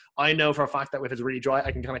that. I know for a fact that if it's really dry,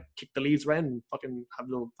 I can kind of kick the leaves around and fucking have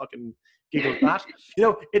a little fucking giggle at that. You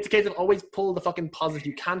know, it's a case of always pull the fucking positive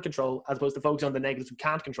you can control as opposed to focusing on the negatives you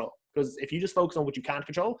can't control. Because if you just focus on what you can't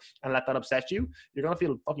control and let that upset you, you're going to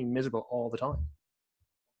feel fucking miserable all the time.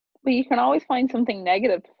 But you can always find something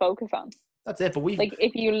negative to focus on. That's it. But like,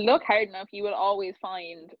 if you look hard enough, you will always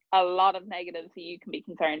find a lot of negatives that you can be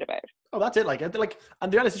concerned about. Oh, that's it. Like, and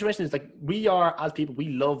the other situation is, like, we are, as people, we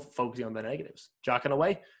love focusing on the negatives, jacking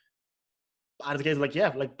away. And it's a case of, like,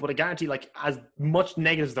 yeah, like, but I guarantee, like, as much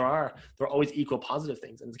negatives there are always equal positive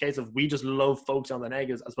things. And it's a case of we just love focusing on the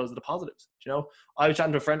negatives as opposed to the positives. You know, I was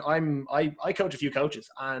chatting to a friend. I coach a few coaches,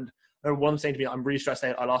 and I remember one saying to me, I'm really stressed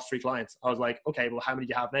out. I lost 3 clients. I was like, okay, well, how many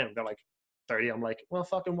do you have now? They're like, 30. I'm like, well,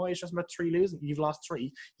 fucking why are you stressing about 3 losing? You've lost 3.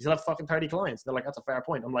 You still have fucking 30 clients. They're like, that's a fair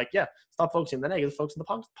point. I'm like, yeah, stop focusing on the negatives, focus on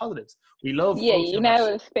the positives. We love focusing you on now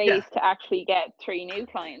that. have space to actually get 3 new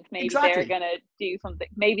clients. Maybe they're gonna do something.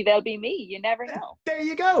 Maybe they'll be me. You never know. There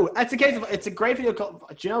you go. It's a case of, it's a great video called,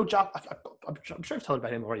 do you know I'm sure I've told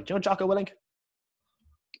about him already. Do you know Jocko Willink?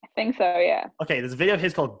 I think so, yeah. Okay, there's a video of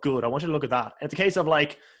his called Good. I want you to look at that. It's a case of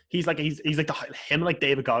like he's like him like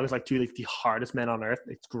David Goggins, like 2 like the hardest men on earth.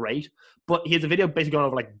 It's great, but he has a video basically going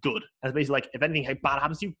over like good, and it's basically like if anything bad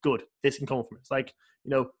happens to you, good. This can come from it. It's like, you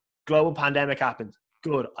know, global pandemic happens.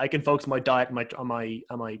 Good. I can focus on my diet and my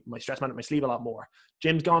stress management, my sleep a lot more.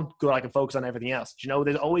 Gym's gone. Good. I can focus on everything else. Do you know,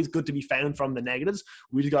 there's always good to be found from the negatives.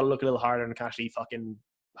 We just got to look a little harder and actually fucking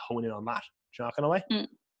hone in on that. Do you know that kind of way?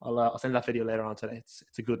 I'll send that video later on today. It's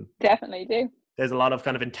a good one. Definitely do. There's a lot of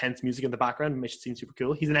kind of intense music in the background, which seems super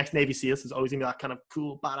cool. He's an ex-Navy SEAL, so there's always going to be that kind of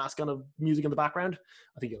cool, badass kind of music in the background.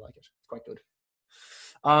 I think you'll like it. It's quite good.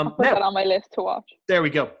 I'll put that on my list to watch. There we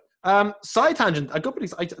go. Side tangent. A couple of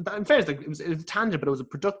these, in fairness, it was a tangent, but it was a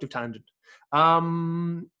productive tangent.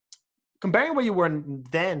 Comparing where you were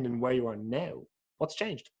then and where you are now, what's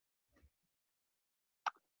changed?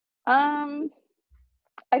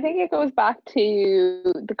 I think it goes back to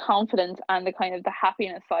the confidence and the kind of the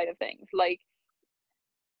happiness side of things. Like,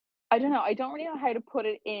 I don't know. I don't really know how to put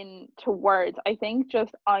it into words. I think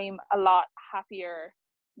just I'm a lot happier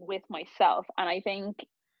with myself. And I think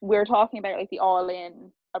we're talking about like the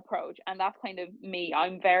all-in approach. And that's kind of me.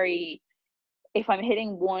 I'm very, if I'm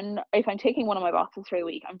taking one of my boxes for the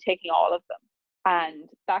week, I'm taking all of them. And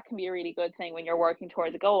that can be a really good thing when you're working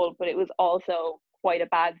towards a goal. But it was also quite a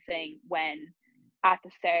bad thing when at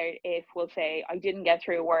the start, if we'll say I didn't get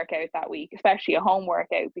through a workout that week, especially a home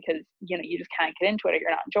workout, because you know you just can't get into it or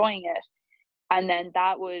you're not enjoying it, and then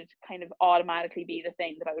that would kind of automatically be the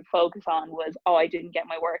thing that I would focus on was, oh, I didn't get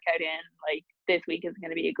my workout in, like this week isn't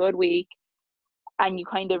going to be a good week, and you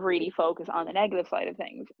kind of really focus on the negative side of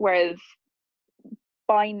things. Whereas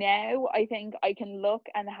by now, I think I can look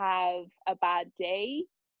and have a bad day,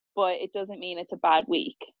 but it doesn't mean it's a bad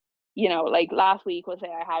week. You know, like last week, we'll say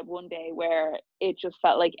I had one day where it just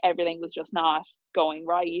felt like everything was just not going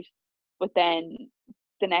right. But then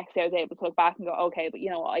the next day I was able to look back and go, okay, but you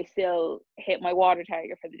know, I still hit my water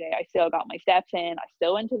target for the day. I still got my steps in. I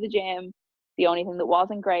still went to the gym. The only thing that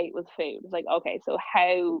wasn't great was food. It's like, okay, so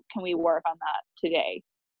how can we work on that today?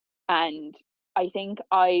 And I think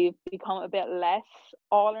I've become a bit less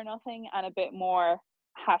all or nothing and a bit more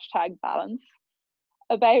 #balance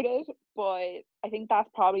about it. But I think that's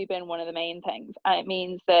probably been one of the main things. And it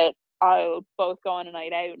means that I'll both go on a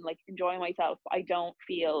night out and like enjoy myself, but I don't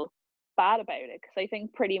feel bad about it. Because I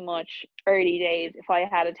think pretty much early days, if I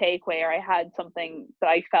had a takeaway or I had something that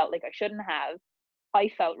I felt like I shouldn't have, I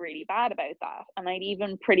felt really bad about that. And I'd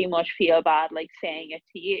even pretty much feel bad like saying it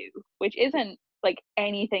to you, which isn't like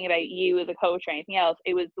anything about you as a coach or anything else.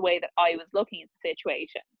 It was the way that I was looking at the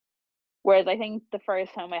situation. Whereas I think the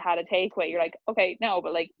first time I had a takeaway, you're like, okay, no,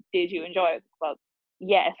 but like, did you enjoy it? Well,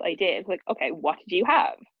 yes, I did. Like, okay, what did you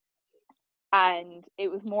have? And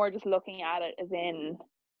it was more just looking at it as in,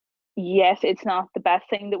 yes, it's not the best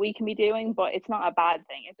thing that we can be doing, but it's not a bad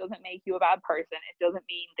thing. It doesn't make you a bad person. It doesn't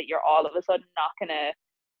mean that you're all of a sudden not going to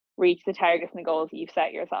reach the targets and the goals that you've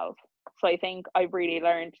set yourself. So I think I've really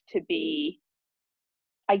learned to be,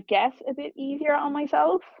 I guess, a bit easier on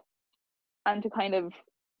myself and to kind of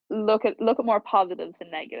look at more positives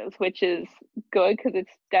than negatives, which is good because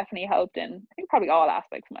it's definitely helped in, I think, probably all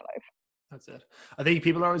aspects of my life. That's it. I think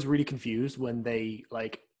people are always really confused when they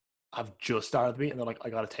like have just started me and they're like, I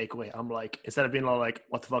got a takeaway. I'm like, instead of being all like,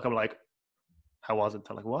 what the fuck? I'm like, how was it?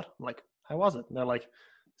 They're like, what? I'm like, how was it? And they're like,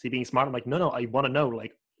 is he being smart? I'm like, no, I want to know,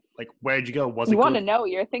 like where'd you go? Was it good? You want to know.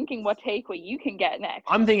 You're thinking what takeaway you can get next.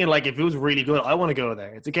 I'm thinking like, if it was really good, I want to go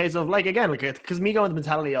there. It's a case of like, again, like, because me going with the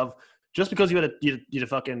mentality of just because you had a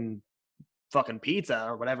fucking pizza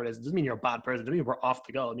or whatever it is, it doesn't mean you're a bad person. It doesn't mean we're off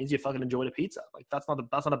the go. It means you fucking enjoy the pizza. Like that's not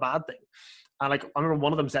a bad thing. And like, I remember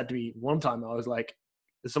one of them said to me one time, I was like,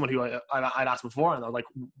 there's someone who I'd asked before, and I was like,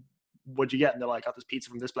 what'd you get? And they're like, got this pizza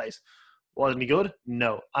from this place. Was it any good?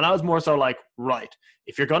 No. And I was more so like, right,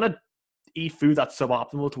 if you're going to eat food that's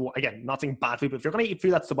suboptimal to, again, not saying bad food, but if you're going to eat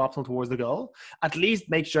food that's suboptimal towards the goal, at least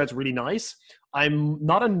make sure it's really nice. I'm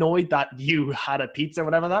not annoyed that you had a pizza or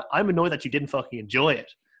whatever that. I'm annoyed that you didn't fucking enjoy it.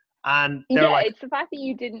 And they're like, it's the fact that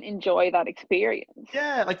you didn't enjoy that experience.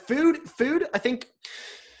 Yeah, like food, I think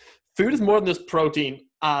food is more than just protein,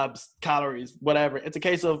 abs, calories, whatever. It's a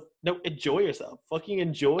case of, no, enjoy yourself. Fucking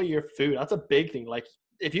enjoy your food. That's a big thing. Like,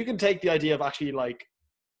 if you can take the idea of actually like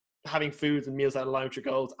having foods and meals that align with your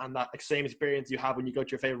goals, and that same experience you have when you go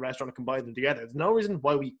to your favorite restaurant and combine them together. There's no reason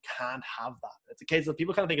why we can't have that. It's a case of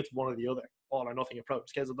people kind of think it's one or the other, all or nothing approach.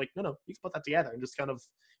 It's a case of like, no, you can put that together and just kind of,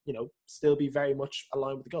 still be very much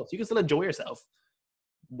aligned with the goals. You can still enjoy yourself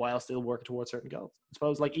while still working towards certain goals. I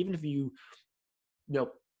suppose, like, even if you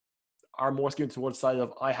are more skewed towards the side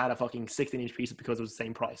of, I had a fucking 16-inch pizza because it was the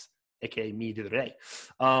same price, aka me the other day.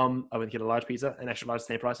 I went to get a large pizza, an extra large, the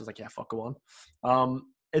same price. I was like, yeah, fuck, go on.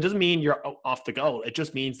 It doesn't mean you're off the goal. It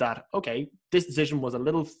just means that, okay, this decision was a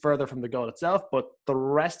little further from the goal itself, but the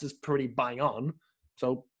rest is pretty bang on.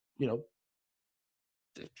 So,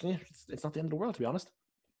 it's not the end of the world, to be honest.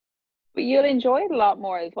 But you'll enjoy it a lot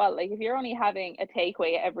more as well. Like, if you're only having a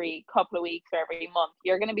takeaway every couple of weeks or every month,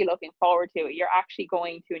 you're going to be looking forward to it. You're actually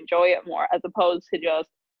going to enjoy it more, as opposed to just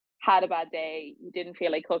had a bad day, you didn't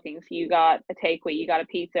feel like cooking, so you got a takeaway, you got a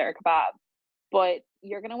pizza or a kebab. But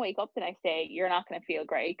you're going to wake up the next day, you're not going to feel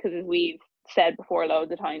great, because as we've said before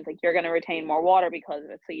loads of times, like, you're going to retain more water because of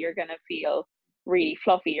it. So you're going to feel really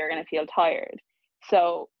fluffy, you're going to feel tired.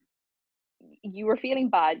 So you were feeling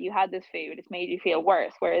bad, you had this food, it's made you feel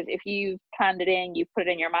worse. Whereas if you planned it in, you put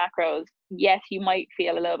it in your macros, yes, you might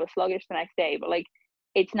feel a little bit sluggish the next day, but like,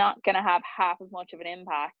 it's not going to have half as much of an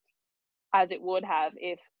impact as it would have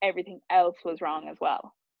if everything else was wrong as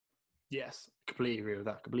well. Yes, completely agree with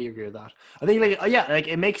that. I think, like,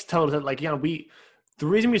 it makes total sense. Like, the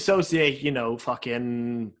reason we associate,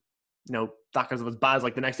 fucking, that kind of as bad as,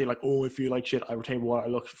 like, the next day, like, oh, I feel like shit, I retain water, I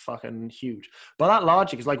look fucking huge. But that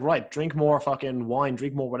logic is like, right, drink more fucking wine,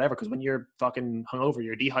 drink more whatever, because when you're fucking hungover,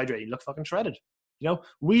 you're dehydrated, you look fucking shredded.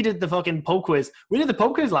 We did the fucking pub quiz. We did the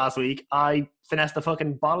pub quiz last week. I finessed a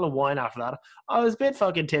fucking bottle of wine after that. I was a bit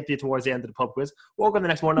fucking tipsy towards the end of the pub quiz. Woke up the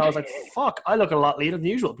next morning, I was like, fuck, I look a lot leaner than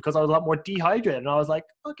usual because I was a lot more dehydrated. And I was like,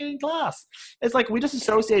 fucking class. It's like, we just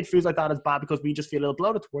associate foods like that as bad because we just feel a little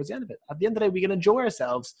bloated towards the end of it. At the end of the day, we can enjoy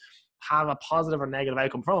ourselves, have a positive or negative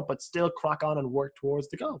outcome from it, but still crack on and work towards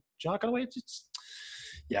the goal. Do you know, kind of way?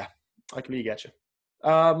 Yeah, I completely get you.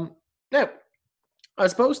 Now, I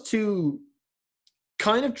suppose to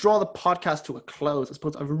kind of draw the podcast to a close, I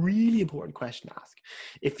suppose I have a really important question to ask.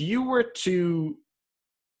 If you were to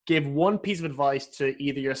give one piece of advice to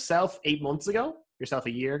either yourself 8 months ago, yourself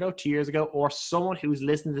a year ago, 2 years ago, or someone who's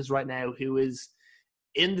listening to this right now who is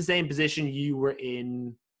in the same position you were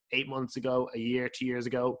in 8 months ago, a year, 2 years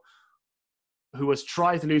ago, who was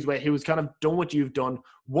trying to lose weight, who was kind of done what you've done,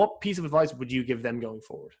 what piece of advice would you give them going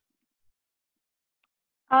forward?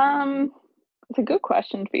 It's a good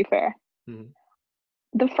question, to be fair. Mm-hmm.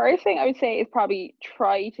 The first thing I would say is probably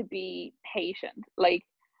try to be patient. Like,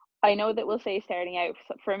 I know that we'll say starting out,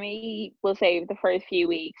 for me, we'll say the first few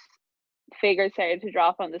weeks, figures started to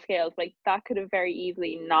drop on the scales. Like, that could have very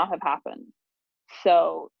easily not have happened.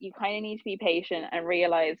 So you kind of need to be patient and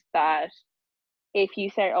realize that if you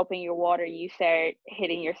start upping your water, you start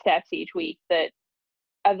hitting your steps each week, that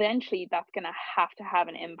eventually that's going to have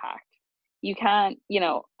an impact. You can't,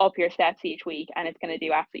 up your steps each week and it's going to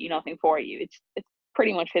do absolutely nothing for you. It's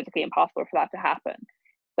pretty much physically impossible for that to happen.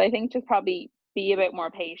 So I think just probably be a bit more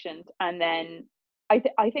patient. And then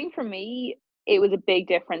I think for me, it was a big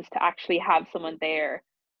difference to actually have someone there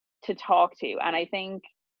to talk to. And I think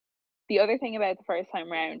the other thing about the first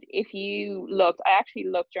time round, if you looked, I actually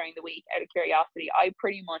looked during the week out of curiosity. I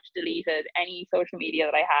pretty much deleted any social media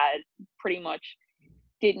that I had, pretty much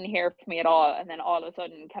didn't hear from me at all. And then all of a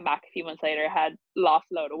sudden came back a few months later, had lost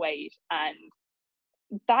a load of weight. And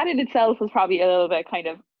that in itself was probably a little bit kind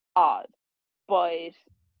of odd. But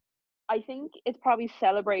I think it's probably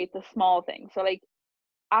celebrate the small things. So like,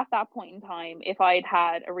 at that point in time, if I'd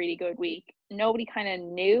had a really good week, nobody kind of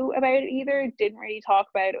knew about it either, didn't really talk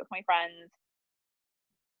about it with my friends.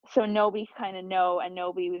 So nobody kind of know, and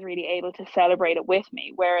nobody was really able to celebrate it with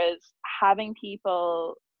me. Whereas having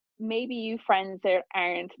people, maybe you friends that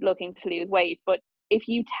aren't looking to lose weight, but if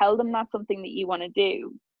you tell them that's something that you want to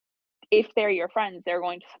do, if they're your friends, they're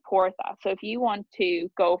going to support that. So if you want to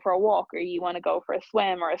go for a walk, or you want to go for a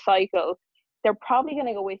swim or a cycle, they're probably going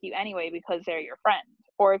to go with you anyway because they're your friend.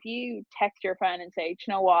 Or if you text your friend and say,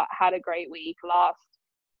 you know what, had a great week, lost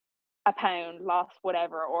a pound, lost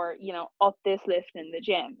whatever, or, up this lift in the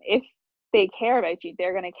gym, if they care about you,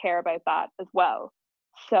 they're going to care about that as well.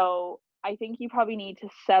 So I think you probably need to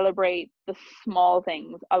celebrate the small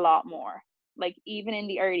things a lot more. Like, even in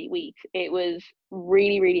the early weeks, it was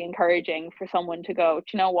really, really encouraging for someone to go,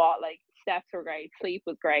 you know what, like, steps were great, sleep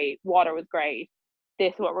was great, water was great,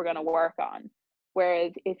 this is what we're going to work on.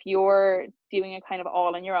 Whereas if you're doing it kind of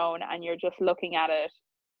all on your own and you're just looking at it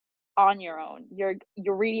on your own, you're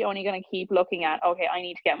really only going to keep looking at, okay, I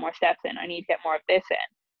need to get more steps in, I need to get more of this in.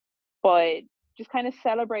 But just kind of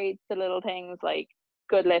celebrate the little things like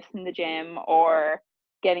good lifts in the gym or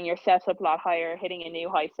getting your steps up a lot higher, hitting a new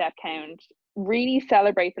high step count. Really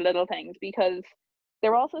celebrate the little things, because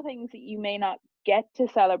there are also things that you may not get to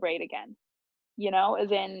celebrate again,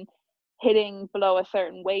 as in hitting below a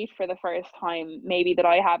certain weight for the first time, maybe that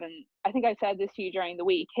I think I said this to you during the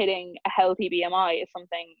week, hitting a healthy BMI is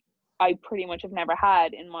something I pretty much have never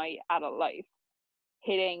had in my adult life.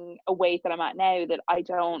 Hitting a weight that I'm at now that I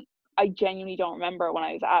genuinely don't remember when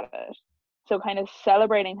I was at it. So kind of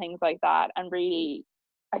celebrating things like that, and really,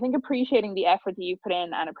 I think appreciating the effort that you put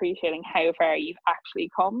in and appreciating how far you've actually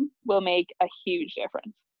come will make a huge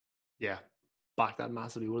difference. Yeah. Back that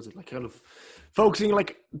massively. What is it, like, kind of focusing,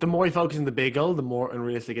 like, the more you focus on the big goal, the more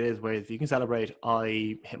unrealistic it is. Where if you can celebrate,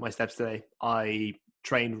 I hit my steps today, I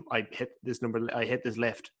trained, I hit this number, I hit this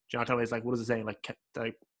lift. Do you know what I mean? It's like, what is it saying? Like,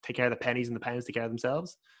 take care of the pennies and the pounds take care of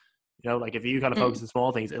themselves. Like, if you kind of focus on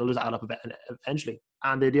small things, it'll just add up eventually.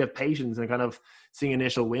 And the idea of patience and kind of seeing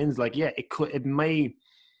initial wins, like, yeah,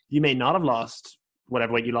 you may not have lost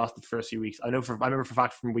whatever weight you lost the first few weeks. I remember for a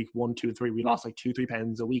fact from week 1, 2, and 3, we lost like 2-3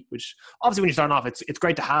 pounds a week, which obviously when you're starting off, it's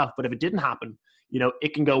great to have. But if it didn't happen,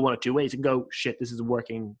 it can go one of two ways. It can go, shit, this is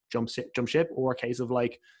working, jump ship, or a case of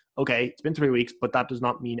like, okay, it's been 3 weeks, but that does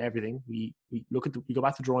not mean everything. We go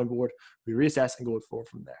back to the drawing board, we reassess and go forward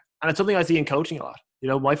from there. And it's something I see in coaching a lot.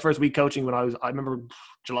 My first week coaching I remember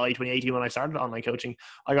July 2018 when I started online coaching,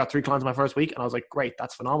 I got 3 clients my first week, and I was like, great,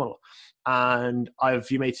 that's phenomenal. And I have a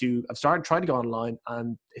few mates who have tried to go online,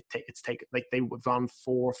 and it's taken, like, they've gone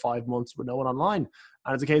 4 or 5 months with no one online.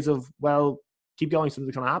 And it's a case of, well, keep going,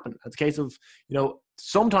 something's going to happen. It's a case of,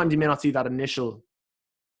 sometimes you may not see that initial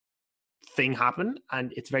thing happen,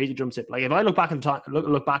 and it's very easy to jump ship. Like, if I look back at the time,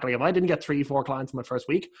 look back, like, if I didn't get 3-4 clients in my first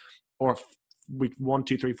week, or week 1,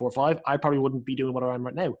 2, 3, 4, 5, I probably wouldn't be doing what I am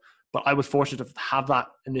right now. But I was fortunate to have that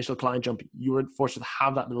initial client jump. You were fortunate to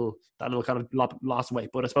have that little kind of loss of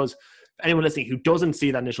weight. But I suppose anyone listening who doesn't see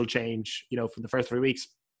that initial change, for the first 3 weeks,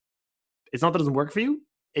 it's not that it doesn't work for you.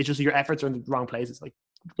 It's just your efforts are in the wrong places. Like,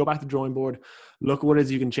 go back to the drawing board, look what it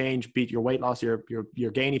is you can change, beat your weight loss, your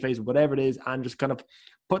gaining phase, whatever it is, and just kind of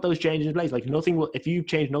put those changes in place. Like, if you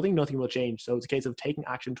change nothing will change. So it's a case of taking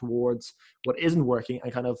action towards what isn't working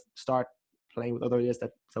and kind of start playing with other ideas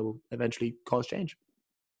that will eventually cause change.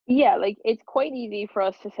 Yeah, like, it's quite easy for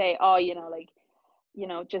us to say, oh,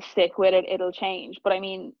 just stick with it, it'll change. But I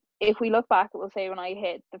mean, if we look back, we'll say when I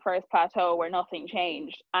hit the first plateau where nothing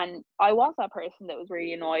changed, and I was that person that was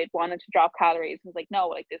really annoyed, wanted to drop calories, and was like, no,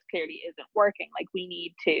 like, this clearly isn't working. Like, we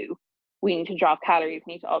need to drop calories,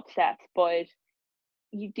 we need to up steps. But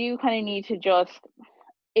you do kind of need to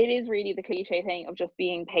it is really the cliche thing of just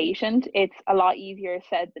being patient. It's a lot easier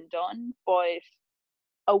said than done, but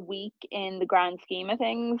a week in the grand scheme of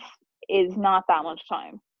things is not that much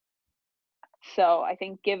time. So I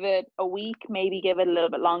think give it a week, maybe give it a little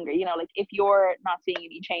bit longer. Like, if you're not seeing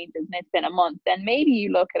any changes and it's been a month, then maybe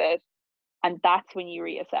you look at it and that's when you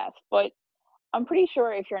reassess. But I'm pretty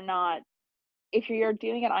sure if you're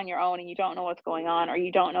doing it on your own and you don't know what's going on, or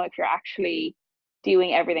you don't know if you're actually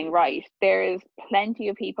doing everything right, there's plenty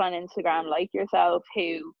of people on Instagram like yourself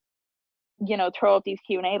who, throw up these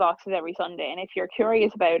Q&A boxes every Sunday. And if you're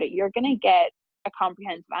curious about it, you're going to get a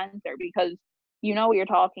comprehensive answer, because you know what you're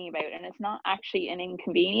talking about, and it's not actually an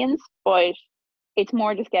inconvenience, but it's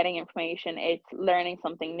more just getting information. It's learning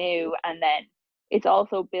something new, and then it's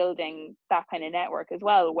also building that kind of network as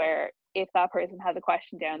well, where if that person has a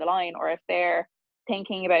question down the line, or if they're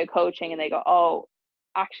thinking about coaching and they go, oh,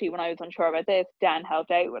 actually, when I was unsure about this, Dan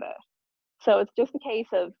helped out with it. So it's just a case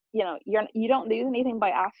of, you don't lose anything by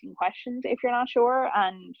asking questions if you're not sure,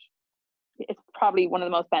 and it's probably one of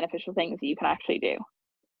the most beneficial things that you can actually do.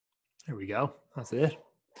 There we go. That's it.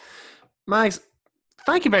 Mags,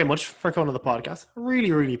 thank you very much for coming on the podcast. I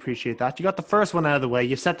really, really appreciate that. You got the first one out of the way.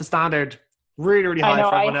 You set the standard really, really high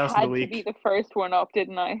for everyone else in the week. I had to be the first one up,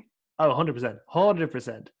 didn't I? Oh, 100%.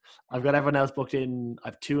 100%. I've got everyone else booked in. I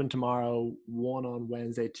have 2 in tomorrow, 1 on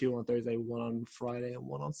Wednesday, 2 on Thursday, 1 on Friday, and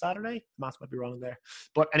 1 on Saturday. Maths might be wrong there.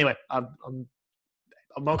 But anyway, I'm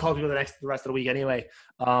not calling you the rest of the week anyway.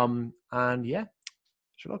 And yeah,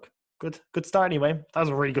 sure, look. Good start anyway. That was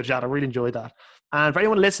a really good chat. I really enjoyed that. And for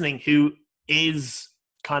anyone listening who is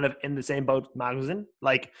kind of in the same boat Mag was in,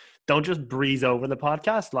 like, don't just breeze over the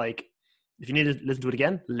podcast. Like, if you need to listen to it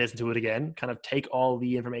again, listen to it again. Kind of take all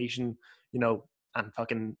the information, and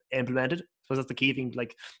fucking implement it. So that's the key thing.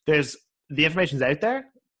 Like, the information's out there,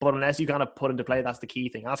 but unless you kind of put into play, that's the key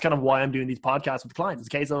thing. That's kind of why I'm doing these podcasts with clients.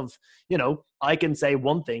 It's a case of, I can say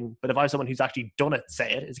one thing, but if I have someone who's actually done it,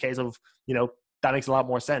 say it. It's a case of, that makes a lot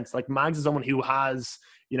more sense. Like, Mags is someone who has,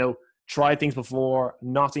 tried things before,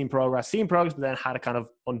 not seeing progress, but then had to kind of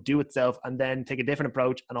undo itself and then take a different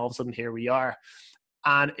approach. And all of a sudden here we are.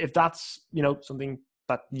 And if that's, something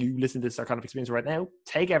that you listen to this are kind of experience right now,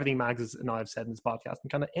 take everything Mags and I have said in this podcast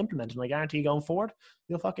and kind of implement it. And I guarantee you going forward,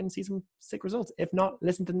 you'll fucking see some sick results. If not,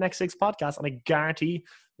 listen to the next 6 podcasts and I guarantee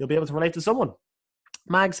you'll be able to relate to someone.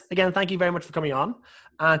 Mags, again, thank you very much for coming on.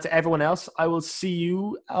 And to everyone else, I will see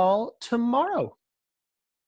you all tomorrow.